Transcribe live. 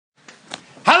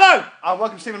Hello! And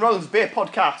welcome to Stephen Rowland's Beer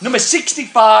Podcast. Number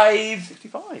 65.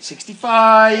 65.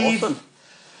 65. Awesome.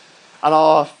 And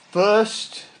our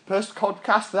first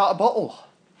podcast without a bottle.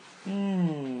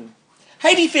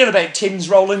 How do you feel about Tim's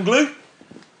Rolling Glue?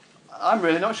 I'm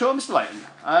really not sure, Mr.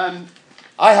 Layton.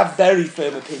 I have very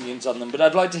firm opinions on them, but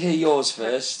I'd like to hear yours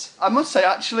first. I must say,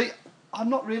 actually, I've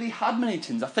not really had many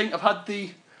tins. I think I've had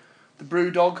the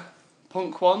Brewdog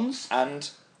Punk ones. And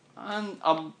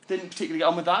I didn't particularly get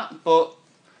on with that, but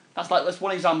that's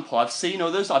one example. I've seen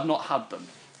others, I've not had them.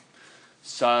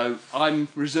 So, I'm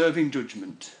reserving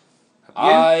judgment.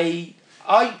 Have you?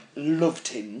 I love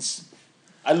tins.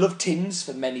 I love tins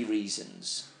for many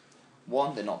reasons.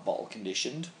 One, they're not bottle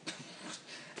conditioned.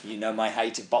 You know my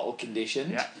hate of bottle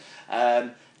conditioned. Yeah.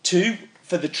 Two,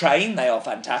 for the train, they are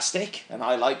fantastic, and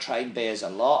I like train beers a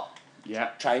lot. Yeah.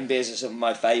 Train beers are some of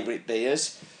my favourite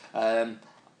beers.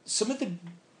 Some of the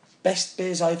best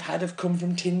beers I've had have come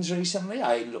from tins recently.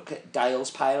 I look at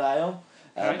Dale's Pale Ale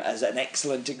as an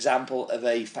excellent example of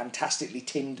a fantastically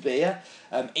tinned beer.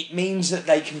 It means that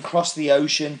they can cross the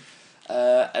ocean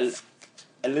a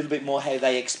little bit more how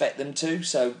they expect them to.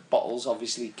 So bottles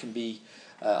obviously can be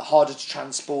harder to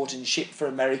transport and ship for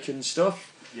American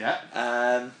stuff. Yeah.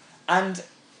 And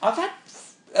I've had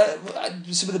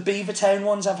some of the Beavertown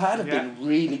ones I've had have been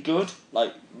really good,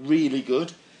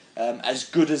 as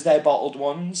good as their bottled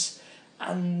ones,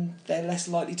 and they're less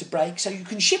likely to break, so you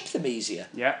can ship them easier.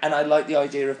 Yeah. And I like the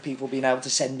idea of people being able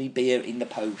to send me beer in the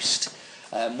post.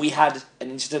 We had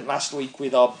an incident last week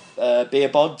with our beer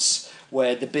bods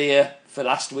where the beer for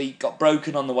last week got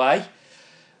broken on the way.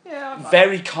 Yeah.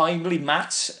 Very kindly,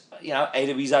 Matt, out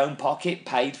of his own pocket,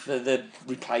 paid for the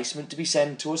replacement to be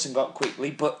sent to us and got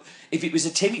quickly. But if it was a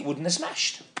tin, it wouldn't have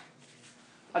smashed.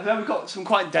 I don't know, we've got some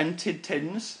quite dented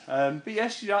tins. But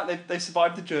yes, you're right, they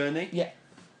survived the journey. Yeah.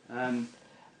 Um,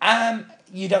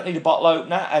 You don't need a bottle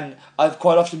opener, and I've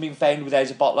quite often been found without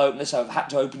a bottle opener, so I've had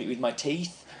to open it with my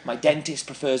teeth. My dentist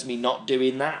prefers me not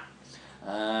doing that.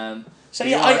 So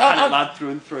you're yeah, a kind of lad through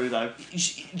and through, though. Do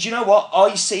you know what?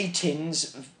 I see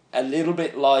tins a little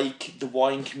bit like the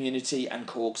wine community and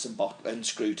corks and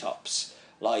screw tops.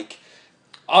 Like,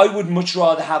 I would much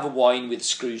rather have a wine with a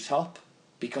screw top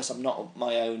because I'm not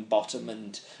my own bottom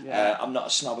and I'm not a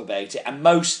snob about it. And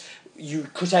you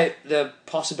cut out the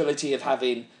possibility of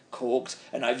having corked,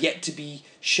 and I've yet to be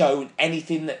shown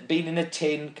anything that being in a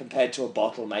tin compared to a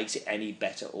bottle makes it any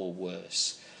better or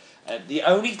worse. The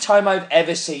only time I've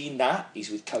ever seen that is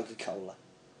with Coca-Cola.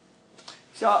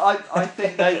 So I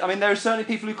think there are certainly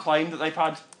people who claim that they've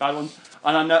had bad ones,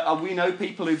 and we know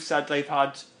people who've said they've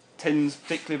had tins,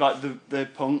 particularly like the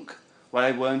Punk, where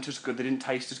they weren't as good, they didn't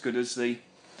taste as good as the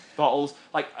bottles.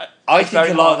 I think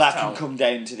a lot of that can come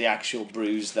down to the actual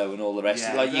brews, though, and all the rest.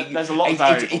 Yeah, there's a lot of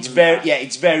variables.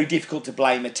 It's very difficult to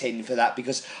blame a tin for that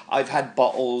because I've had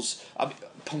bottles.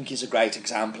 Punk is a great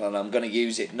example, and I'm going to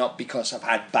use it not because I've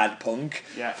had bad Punk,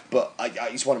 but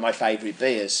it's one of my favourite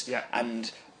beers,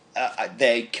 and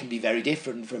they can be very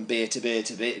different from beer to beer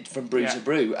to beer, from brew to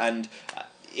brew, and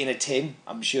in a tin,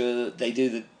 I'm sure they do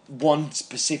the one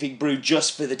specific brew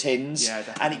just for the tins,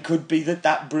 and it could be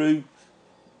that brew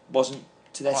wasn't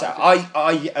to their side.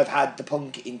 I have had the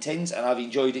Punk in tins, and I've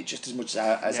enjoyed it just as much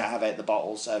as I have out the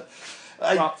bottle. So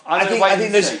I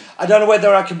think there's. I don't know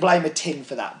whether I can blame a tin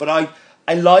for that, but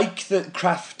I like that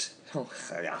craft. Oh,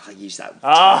 I use that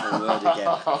terrible word again.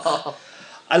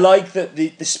 I like that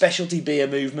the specialty beer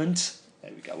movement.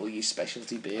 There we go. We'll use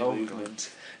specialty beer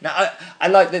movement. God. Now I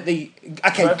like that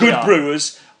good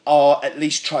brewers are at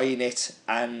least trying it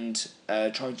and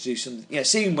trying to do some,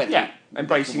 seeing whether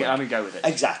embracing it and having a go with it.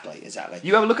 Exactly.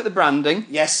 You have a look at the branding.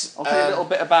 Yes. I'll tell you a little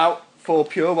bit about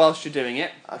 4Pure whilst you're doing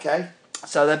it. Okay.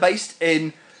 So they're based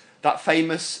in that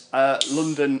famous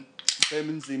London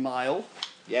Bermondsey Mile.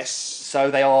 Yes.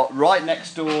 So they are right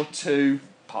next door to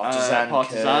Partisan.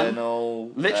 Colonel,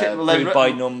 Brewed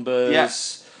by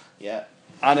Numbers. Yeah.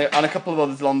 And a couple of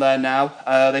others on there now.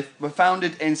 They were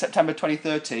founded in September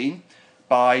 2013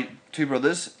 by two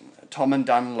brothers, Tom and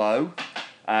Dan Lowe.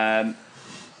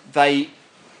 They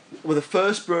were the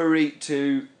first brewery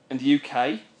in the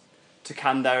UK to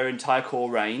can their entire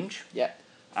core range. Yeah.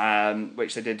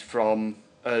 Which they did from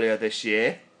earlier this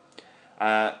year.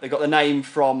 They got the name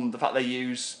from the fact they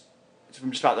use,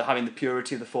 from just about having the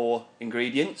purity of the four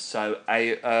ingredients. So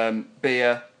a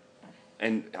beer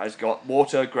has got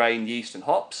water, grain, yeast, and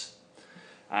hops.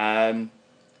 They've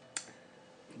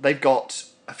got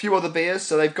a few other beers.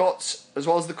 So they've got, as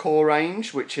well as the core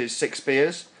range, which is 6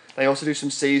 beers, they also do some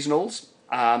seasonals.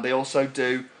 They also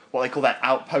do what they call their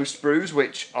outpost brews,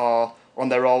 which are on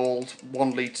their old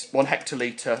 1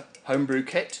 hectolitre homebrew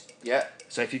kit. Yeah.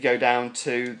 So if you go down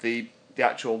to the the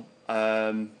actual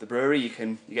the brewery, you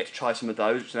get to try some of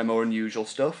those, which are their more unusual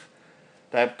stuff.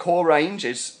 Their core range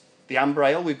is the amber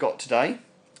ale we've got today.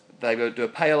 They will do a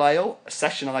pale ale, a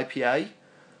session IPA,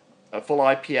 a full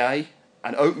IPA,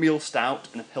 an oatmeal stout,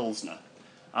 and a pilsner.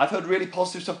 I've heard really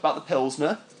positive stuff about the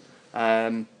pilsner,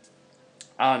 and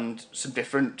some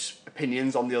different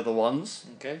opinions on the other ones.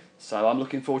 Okay. So I'm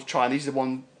looking forward to trying. These are the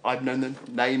one I've known the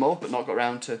name of, but not got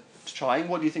around to trying.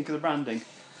 What do you think of the branding?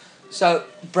 So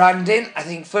branding, I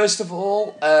think first of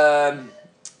all,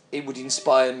 it would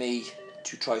inspire me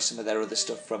to try some of their other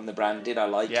stuff from the branding. I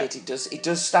like it. It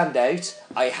does stand out.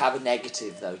 I have a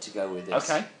negative though to go with it.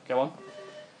 Okay, go on.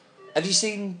 Have you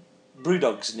seen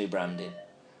Brewdog's new branding?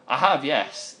 I have,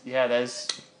 yes. Yeah, there's.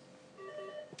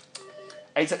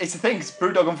 It's a thing. 'Cause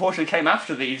Brewdog unfortunately came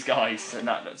after these guys, and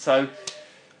so.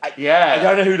 I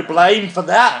don't know who to blame for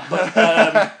that, but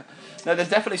no, there's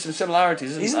definitely some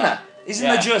similarities, isn't there? Isn't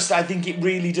there just? I think it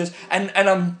really does, and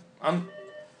I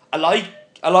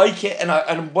like it,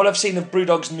 and what I've seen of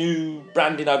Brewdog's new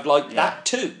branding, I've liked that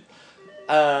too.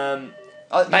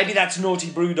 Maybe that's Naughty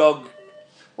Brewdog.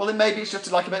 Well, then maybe it's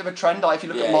just like a bit of a trend. Like if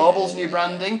you look at Marble's new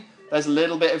branding, there's a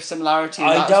little bit of similarity in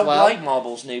that as well. I don't like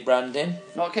Marble's new branding.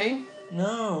 Not keen?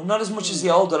 No, not as much as the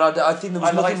old one. I think there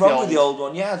was nothing wrong with the old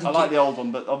one. Yeah, I like the old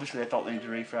one, but obviously I thought they needed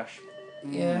a refresh.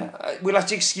 Yeah, we'll have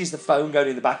to excuse the phone going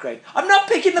in the background. I'm not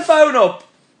picking the phone up.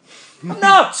 I'm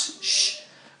not. Shh.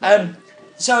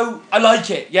 So I like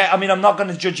it. Yeah, I mean I'm not going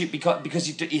to judge it because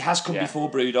he has come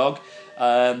before Brewdog,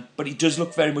 but he does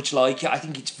look very much like it. I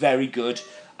think it's very good.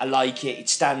 I like it. It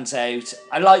stands out.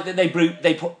 I like that they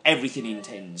put everything in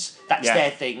tins. That's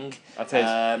their thing. That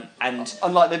is. And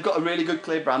unlike they've got a really good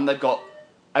clear brand. They've got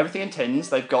everything in tins.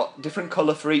 They've got different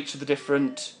colour for each of the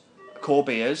different core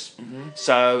beers. Mm-hmm.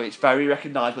 So it's very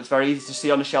recognisable. It's very easy to see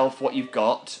on the shelf what you've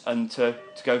got and to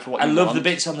go for what you want. I love the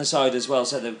bits on the side as well.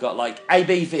 So they've got like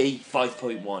ABV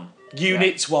 5.1,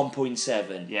 units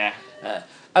 1.7. Yeah.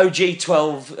 OG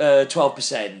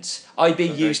 12%,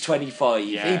 IBUs 25,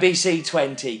 EBC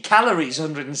 20, calories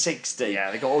 160.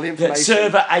 Yeah, they got all the information.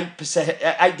 Server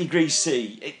 8%, 8 degrees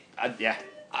C.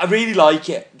 I really like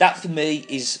it. That for me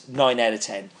is 9 out of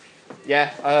 10.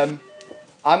 Yeah, I'm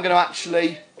going to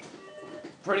actually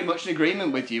pretty much in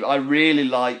agreement with you. I really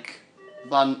like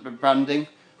branding.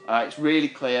 It's really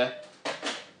clear.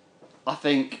 I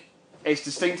think it's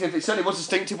distinctive. It certainly was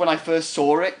distinctive when I first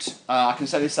saw it. I can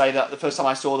certainly say that the first time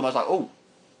I saw them, I was like, oh,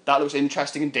 that looks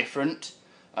interesting and different.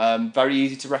 Very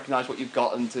easy to recognise what you've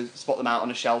got and to spot them out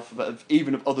on a shelf, but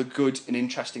even of other good and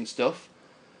interesting stuff.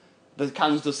 The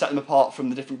cans does set them apart from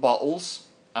the different bottles.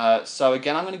 So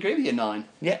again, I'm going to agree with you, 9.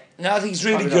 Yeah, no, I think it's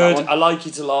really good. I like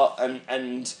it a lot,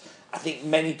 and I think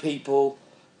many people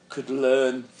could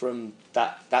learn from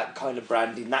that kind of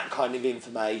branding, that kind of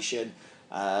information.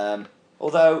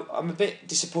 Although I'm a bit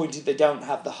disappointed they don't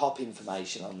have the hop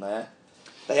information on there.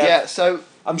 So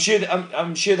I'm sure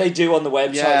they do on the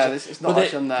website. Yeah, it's not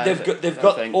much on there. They've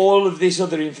got all of this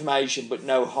other information, but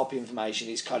no hop information.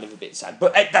 Is kind of a bit sad.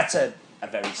 But that's a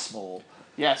very small.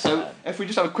 Yeah. So if we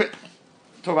just have a quick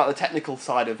talk about the technical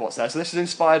side of what's there. So this is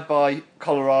inspired by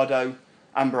Colorado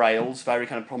amber ales, very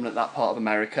kind of prominent in that part of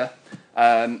America.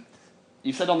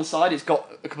 You said on the side it's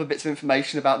got a couple of bits of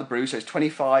information about the brew, so it's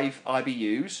 25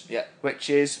 IBUs,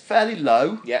 which is fairly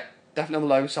low. Yeah. Definitely on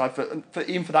the low side. For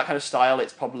even for that kind of style,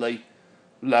 it's probably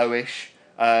lowish.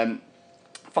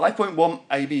 5.1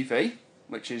 ABV,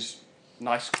 which is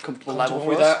nice, comfortable level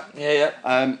for us.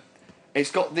 Yeah. It's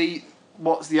got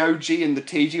what's the OG and the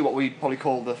TG, what we probably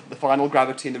call the final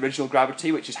gravity and the original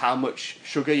gravity, which is how much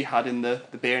sugar you had in the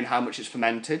beer and how much it's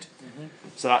fermented. Mm-hmm.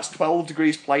 So that's 12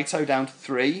 degrees Plato down to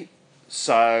 3.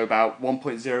 So about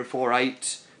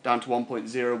 1.048 down to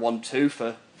 1.012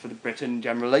 for the Britain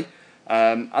generally,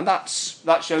 and that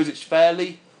shows it's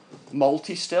fairly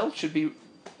malty still. Should be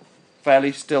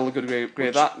fairly still a good degree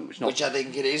of that, which I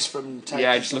think it is from taking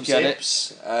just looking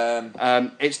sips. At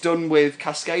it. It's done with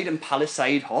Cascade and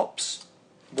Palisade hops.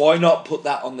 Why not put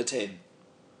that on the tin?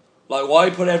 Like, why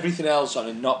put everything else on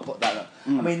and not put that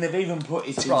on? I mean, they've even put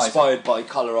it inspired by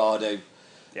Colorado.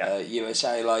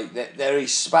 USA, like there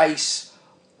is space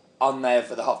on there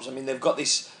for the hops. I mean, they've got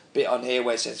this bit on here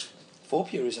where it says Four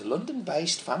Pure is a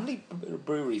London-based family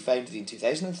brewery founded in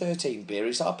 2013. Beer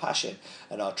is our passion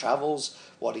and our travels.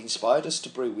 What inspired us to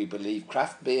brew? We believe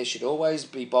craft beer should always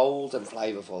be bold and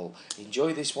flavourful.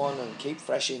 Enjoy this one and keep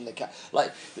fresh in the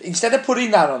like. Instead of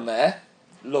putting that on there,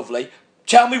 lovely.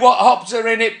 Tell me what hops are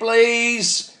in it,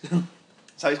 please.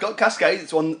 So it's got Cascade.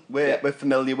 It's one we're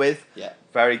familiar with. Yeah.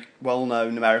 Very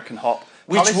well-known American hop.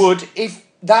 Which would, if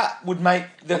that would make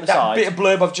that bit of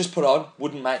blurb I've just put on,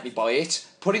 wouldn't make me buy it.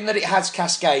 Putting that it has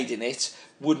Cascade in it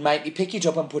would make me pick it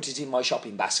up and put it in my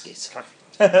shopping basket.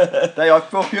 They are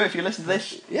for you if you listen to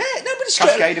this. Yeah, no, but it's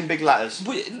Cascade in big letters.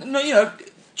 But, no, you know,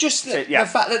 just the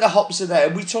fact that the hops are there.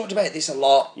 We talked about this a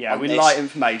lot. Yeah, we like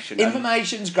information.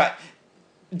 Information's great.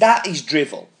 That is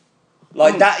drivel.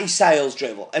 Like, that is sales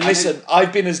drivel. And listen,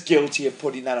 I've been as guilty of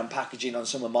putting that on packaging on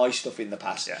some of my stuff in the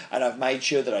past. Yeah. And I've made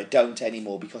sure that I don't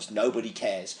anymore because nobody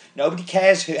cares. Nobody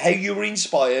cares how you were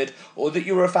inspired or that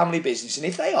you were a family business. And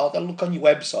if they are, they'll look on your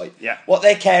website. Yeah. What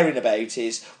they're caring about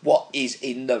is what is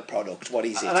in the product. What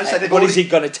is it? What is it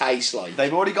going to taste like?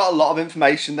 They've already got a lot of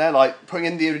information there, like putting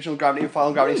in the original gravity and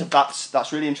final gravity. So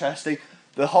that's really interesting.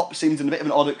 The hop seems in a bit of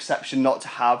an odd exception not to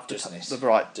have the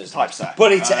right type set.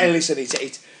 But listen,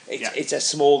 it's a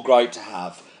small gripe to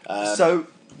have. So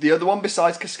the other one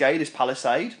besides Cascade is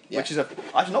Palisade, which is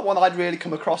actually not one I'd really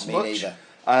come across much.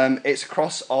 Neither. It's a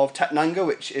cross of Tettnanger,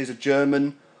 which is a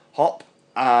German hop,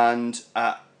 and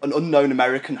an unknown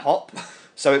American hop.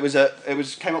 So it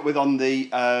was came up with on the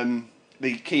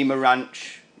Yakima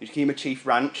Ranch, Yakima Chief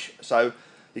Ranch. So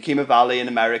Yakima Valley in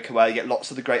America, where you get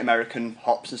lots of the great American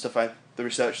hops and stuff. The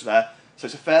research there. So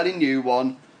it's a fairly new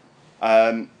one.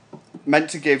 Meant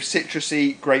to give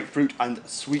citrusy, grapefruit and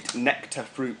sweet nectar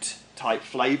fruit type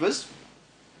flavours.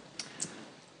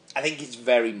 I think it's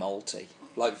very malty.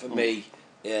 Like for me,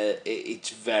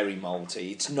 it's very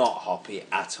malty. It's not hoppy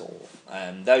at all.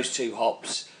 Those two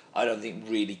hops, I don't think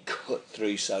really cut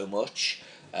through so much.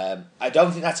 I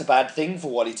don't think that's a bad thing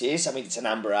for what it is. I mean, it's an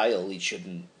amber ale. It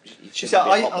shouldn't.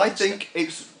 I think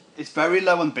it's very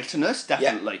low on bitterness.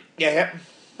 Definitely. Yeah.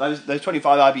 Those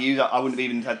 25 IBUs, I wouldn't have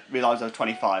even realised there was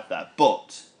 25 there.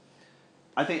 But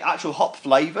I think actual hop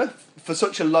flavour, for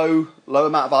such a low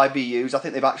amount of IBUs, I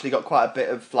think they've actually got quite a bit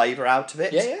of flavour out of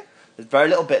it. Yeah. There's very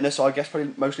little bitterness, so I guess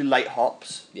probably mostly late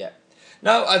hops. Yeah.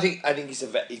 No, I think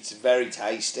it's very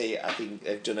tasty. I think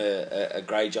they've done a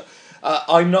great job.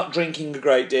 I'm not drinking a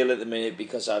great deal at the minute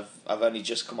because I've only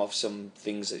just come off some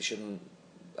things that I shouldn't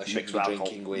be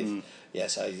drinking with.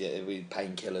 Yes, with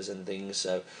painkillers and things.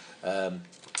 So I'm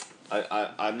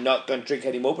not going to drink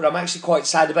anymore. But I'm actually quite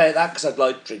sad about that because I'd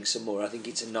like to drink some more. I think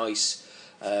it's a nice.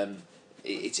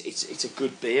 It's a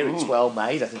good beer. It's well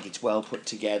made. I think it's well put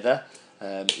together.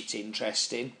 It's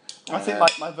interesting. I think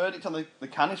my verdict on the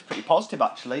can is pretty positive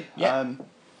actually. Yeah.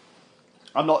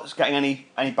 I'm not getting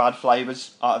any bad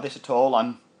flavours out of this at all.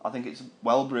 I think it's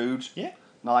well brewed. Yeah.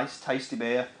 Nice, tasty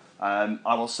beer.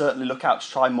 I will certainly look out to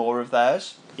try more of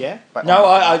theirs. Yeah. No,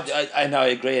 I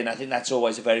agree, and I think that's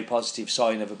always a very positive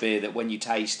sign of a beer that when you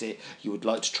taste it, you would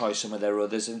like to try some of their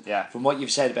others. And from what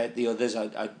you've said about the others,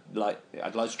 I'd like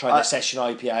to try their Session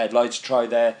IPA. I'd like to try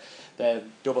their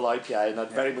double IPA, and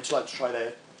I'd very much like to try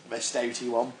their stouty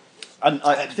one. And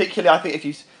particularly, I think if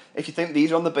you think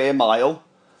these are on the beer mile,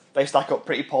 they stack up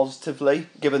pretty positively,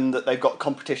 given that they've got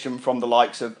competition from the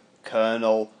likes of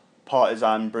Colonel,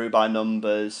 Partisan, Brew by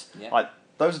Numbers. Yeah. Like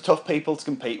those are tough people to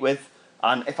compete with.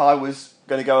 And if I was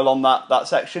going to go along that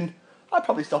section, I'd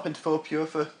probably stop into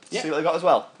 4Pure to see what they got as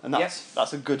well. And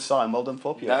that's a good sign. Well done,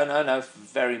 4Pure. No,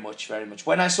 very much.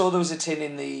 When I saw there was a tin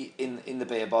in the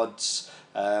beer bods,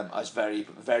 I was very,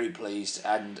 very pleased.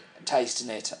 And tasting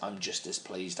it, I'm just as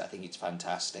pleased. I think it's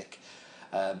fantastic.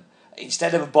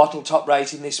 Instead of a bottle top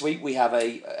rating this week, we have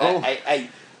a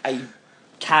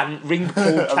ring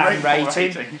pull can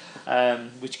rating.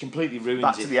 Which completely ruins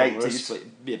back to the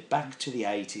 80s. Back to the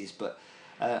 80s, but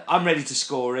I'm ready to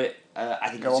score it. I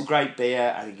think it's a great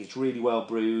beer. I think it's really well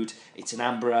brewed. It's an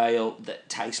amber ale that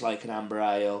tastes like an amber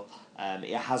ale.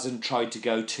 It hasn't tried to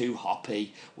go too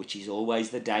hoppy, which is always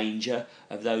the danger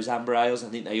of those amber ales. I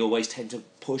think they always tend to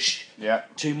push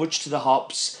too much to the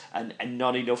hops and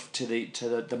not enough to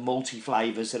the multi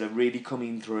flavours that are really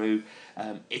coming through.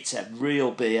 It's a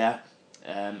real beer.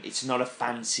 It's not a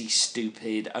fancy,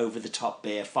 stupid, over-the-top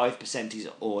beer. 5% is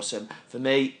awesome. For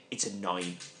me, it's a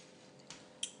 9.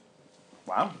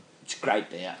 Wow. It's a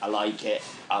great beer. I like it.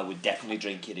 I would definitely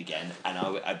drink it again, and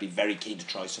I'd be very keen to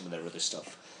try some of their other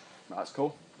stuff. That's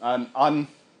cool. I'm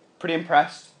pretty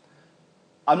impressed.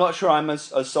 I'm not sure I'm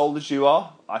as sold as you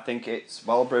are. I think it's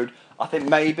well brewed. I think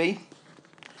maybe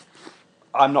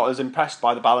I'm not as impressed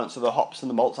by the balance of the hops and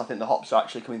the malts. I think the hops are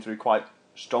actually coming through quite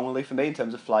strongly for me in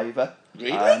terms of flavour.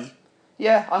 Really?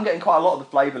 Yeah, I'm getting quite a lot of the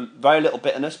flavour. Very little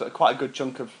bitterness, but quite a good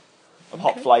chunk of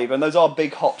hop flavour. And those are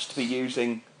big hops to be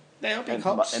using. They are big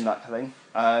hops. In that thing.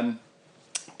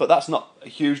 But that's not a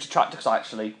huge detractor because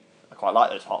I quite like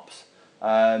those hops.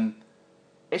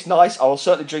 It's nice. I will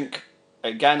certainly drink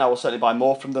again. I will certainly buy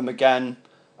more from them again.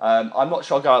 I'm not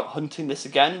sure I'll go out hunting this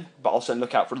again, but I'll certainly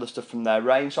look out for other stuff from their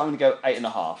range. So I'm going to go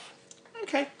 8.5.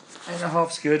 Okay,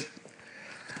 8.5's good.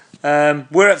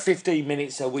 We're at 15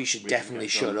 minutes, so we should definitely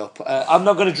shut up. I'm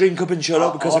not going to drink up and shut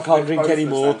up because I can't drink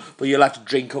anymore, but you'll have to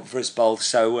drink up for us both.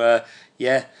 So,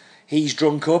 yeah, he's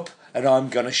drunk up and I'm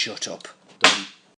going to shut up. Done.